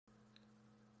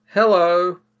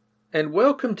Hello, and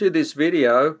welcome to this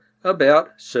video about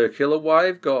circular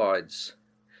waveguides.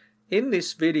 In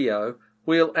this video,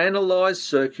 we'll analyze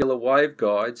circular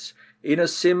waveguides in a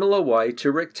similar way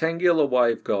to rectangular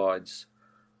waveguides.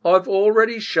 I've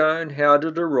already shown how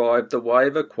to derive the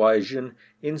wave equation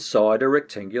inside a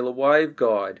rectangular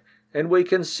waveguide, and we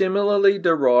can similarly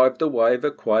derive the wave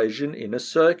equation in a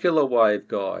circular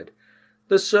waveguide.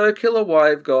 The circular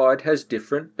waveguide has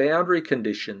different boundary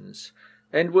conditions,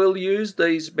 and we'll use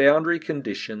these boundary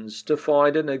conditions to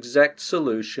find an exact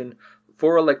solution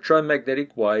for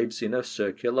electromagnetic waves in a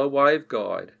circular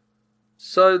waveguide.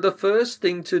 So the first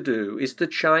thing to do is to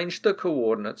change the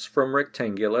coordinates from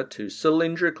rectangular to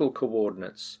cylindrical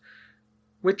coordinates,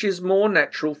 which is more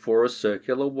natural for a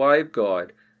circular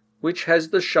waveguide, which has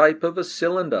the shape of a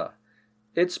cylinder.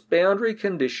 Its boundary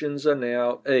conditions are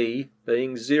now E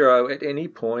being 0 at any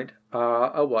point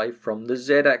r away from the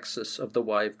z-axis of the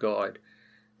waveguide,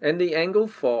 and the angle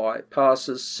phi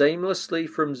passes seamlessly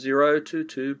from 0 to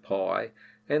 2 pi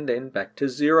and then back to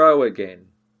 0 again.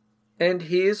 And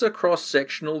here's a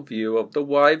cross-sectional view of the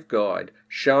waveguide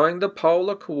showing the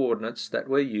polar coordinates that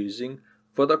we're using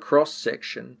for the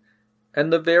cross-section,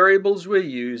 and the variables we're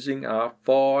using are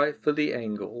phi for the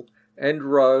angle and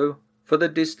rho for the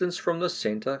distance from the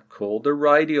centre called the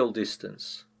radial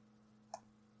distance.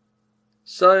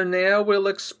 So now we'll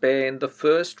expand the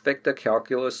first vector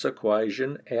calculus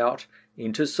equation out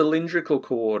into cylindrical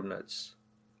coordinates.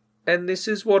 And this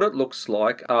is what it looks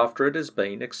like after it has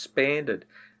been expanded,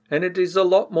 and it is a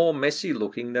lot more messy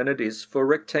looking than it is for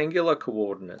rectangular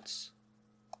coordinates.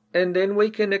 And then we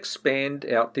can expand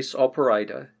out this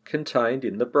operator contained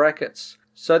in the brackets,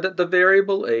 so that the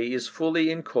variable e is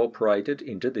fully incorporated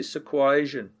into this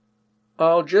equation.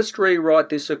 I'll just rewrite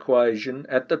this equation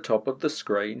at the top of the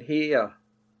screen here.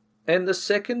 And the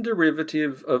second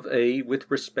derivative of e with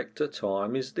respect to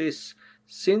time is this.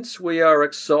 Since we are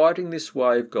exciting this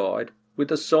waveguide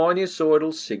with a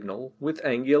sinusoidal signal with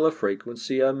angular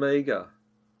frequency omega,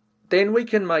 then we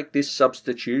can make this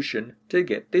substitution to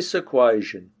get this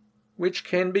equation, which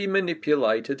can be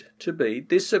manipulated to be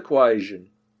this equation.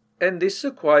 And this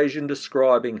equation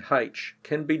describing h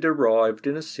can be derived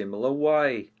in a similar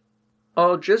way.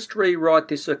 I'll just rewrite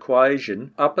this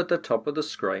equation up at the top of the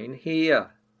screen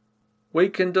here. We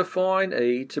can define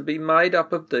E to be made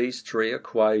up of these three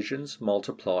equations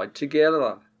multiplied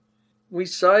together. We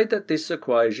say that this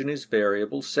equation is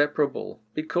variable separable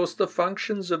because the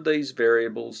functions of these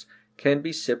variables can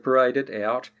be separated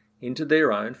out into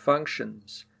their own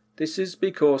functions. This is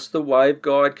because the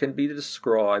waveguide can be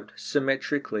described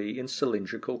symmetrically in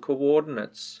cylindrical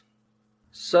coordinates.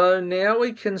 So now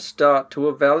we can start to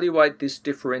evaluate this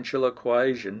differential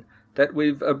equation that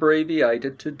we've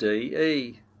abbreviated to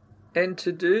dE. And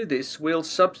to do this, we'll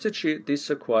substitute this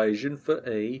equation for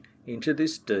E into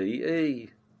this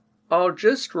dE. I'll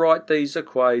just write these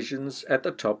equations at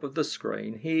the top of the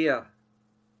screen here.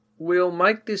 We'll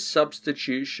make this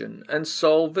substitution and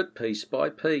solve it piece by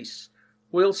piece.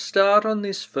 We'll start on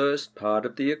this first part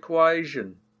of the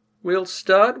equation. We'll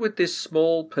start with this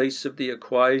small piece of the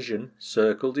equation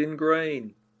circled in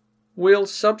green. We'll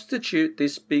substitute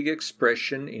this big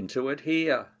expression into it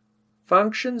here.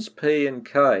 Functions p and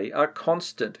k are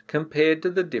constant compared to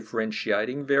the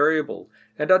differentiating variable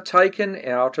and are taken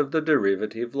out of the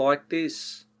derivative like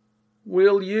this.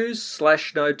 We'll use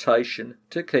slash notation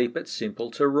to keep it simple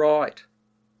to write.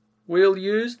 We'll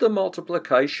use the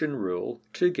multiplication rule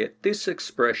to get this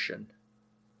expression.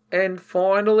 And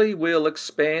finally we'll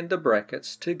expand the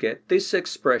brackets to get this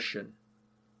expression.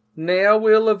 Now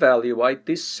we'll evaluate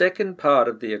this second part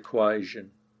of the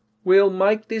equation. We'll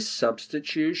make this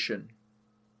substitution.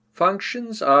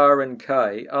 Functions r and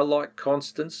k are like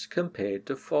constants compared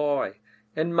to phi,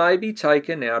 and may be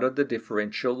taken out of the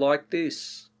differential like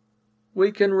this.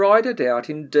 We can write it out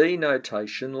in d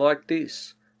notation like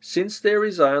this, since there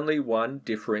is only one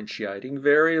differentiating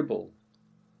variable.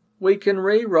 We can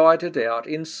rewrite it out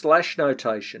in slash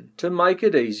notation to make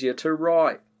it easier to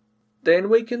write. Then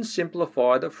we can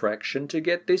simplify the fraction to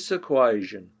get this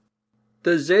equation.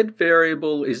 The z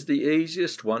variable is the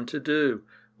easiest one to do.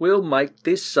 We'll make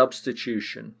this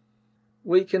substitution.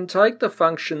 We can take the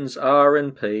functions r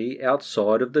and p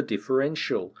outside of the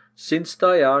differential, since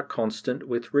they are constant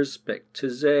with respect to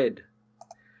z.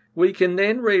 We can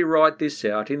then rewrite this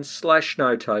out in slash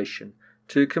notation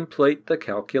to complete the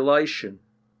calculation.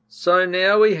 So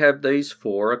now we have these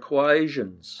four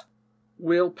equations.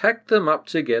 We'll pack them up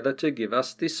together to give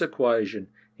us this equation,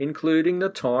 including the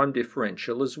time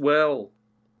differential as well.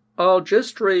 I'll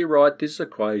just rewrite this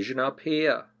equation up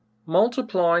here.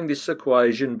 Multiplying this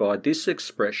equation by this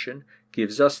expression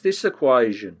gives us this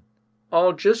equation.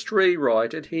 I'll just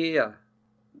rewrite it here.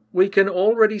 We can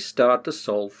already start to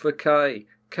solve for k.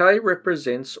 K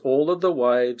represents all of the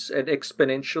waves and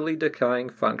exponentially decaying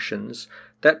functions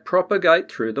that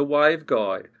propagate through the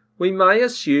waveguide. We may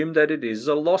assume that it is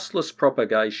a lossless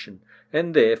propagation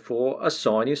and therefore a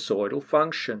sinusoidal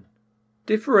function.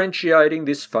 Differentiating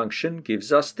this function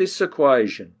gives us this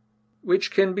equation,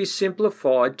 which can be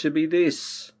simplified to be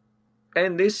this.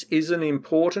 And this is an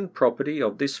important property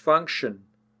of this function.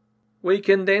 We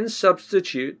can then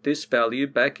substitute this value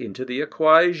back into the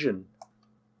equation.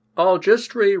 I'll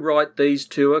just rewrite these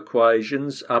two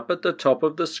equations up at the top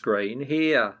of the screen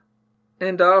here.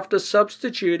 And after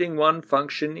substituting one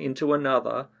function into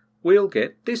another, we'll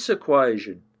get this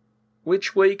equation,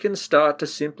 which we can start to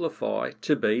simplify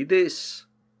to be this.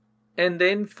 And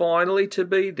then finally to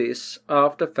be this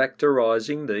after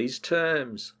factorising these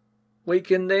terms. We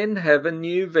can then have a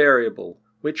new variable,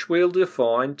 which we'll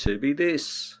define to be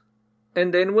this.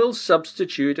 And then we'll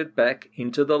substitute it back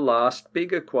into the last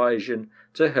big equation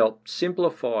to help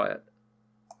simplify it.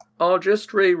 I'll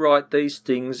just rewrite these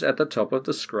things at the top of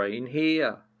the screen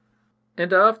here.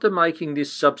 And after making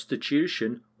this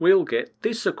substitution, we'll get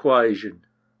this equation.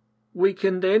 We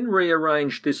can then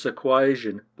rearrange this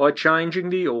equation by changing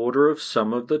the order of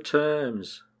some of the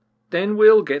terms. Then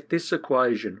we'll get this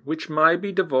equation, which may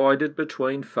be divided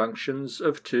between functions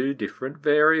of two different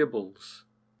variables.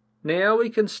 Now we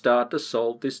can start to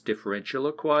solve this differential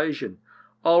equation.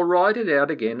 I'll write it out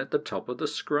again at the top of the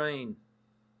screen.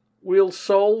 We'll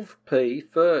solve p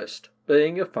first,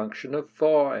 being a function of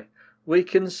phi. We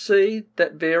can see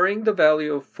that varying the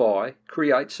value of phi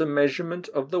creates a measurement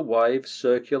of the wave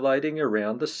circulating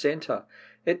around the centre.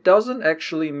 It doesn't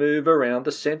actually move around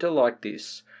the centre like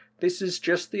this. This is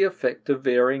just the effect of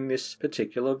varying this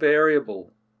particular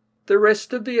variable. The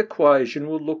rest of the equation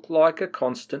will look like a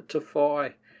constant to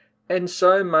phi, and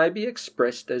so may be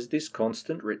expressed as this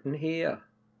constant written here.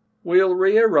 We'll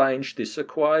rearrange this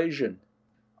equation.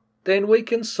 Then we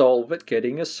can solve it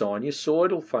getting a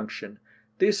sinusoidal function.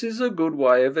 This is a good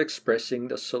way of expressing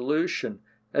the solution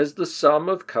as the sum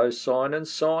of cosine and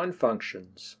sine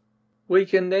functions. We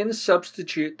can then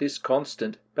substitute this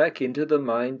constant back into the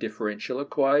main differential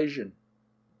equation,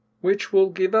 which will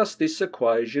give us this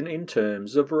equation in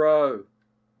terms of ρ.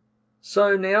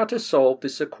 So now to solve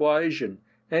this equation,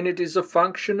 and it is a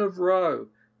function of ρ,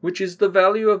 which is the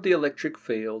value of the electric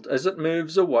field as it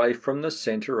moves away from the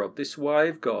centre of this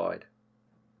waveguide.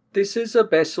 This is a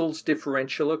Bessel's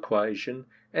differential equation,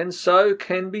 and so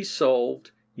can be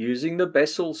solved using the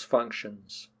Bessel's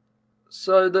functions.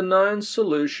 So the known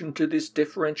solution to this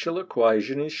differential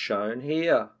equation is shown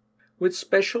here, with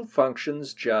special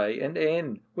functions j and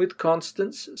n, with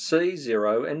constants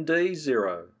c0 and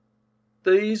d0.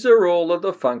 These are all of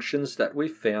the functions that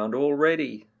we've found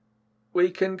already. We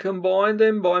can combine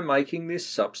them by making this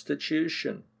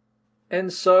substitution.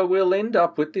 And so we'll end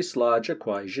up with this large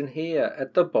equation here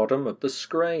at the bottom of the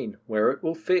screen, where it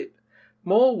will fit.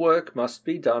 More work must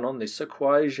be done on this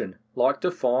equation, like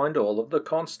to find all of the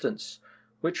constants,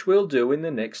 which we'll do in the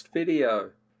next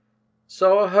video.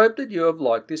 So I hope that you have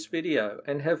liked this video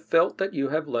and have felt that you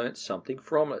have learnt something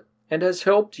from it, and has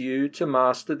helped you to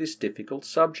master this difficult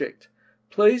subject.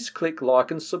 Please click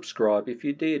like and subscribe if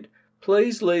you did.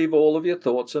 Please leave all of your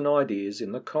thoughts and ideas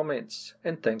in the comments,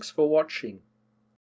 and thanks for watching.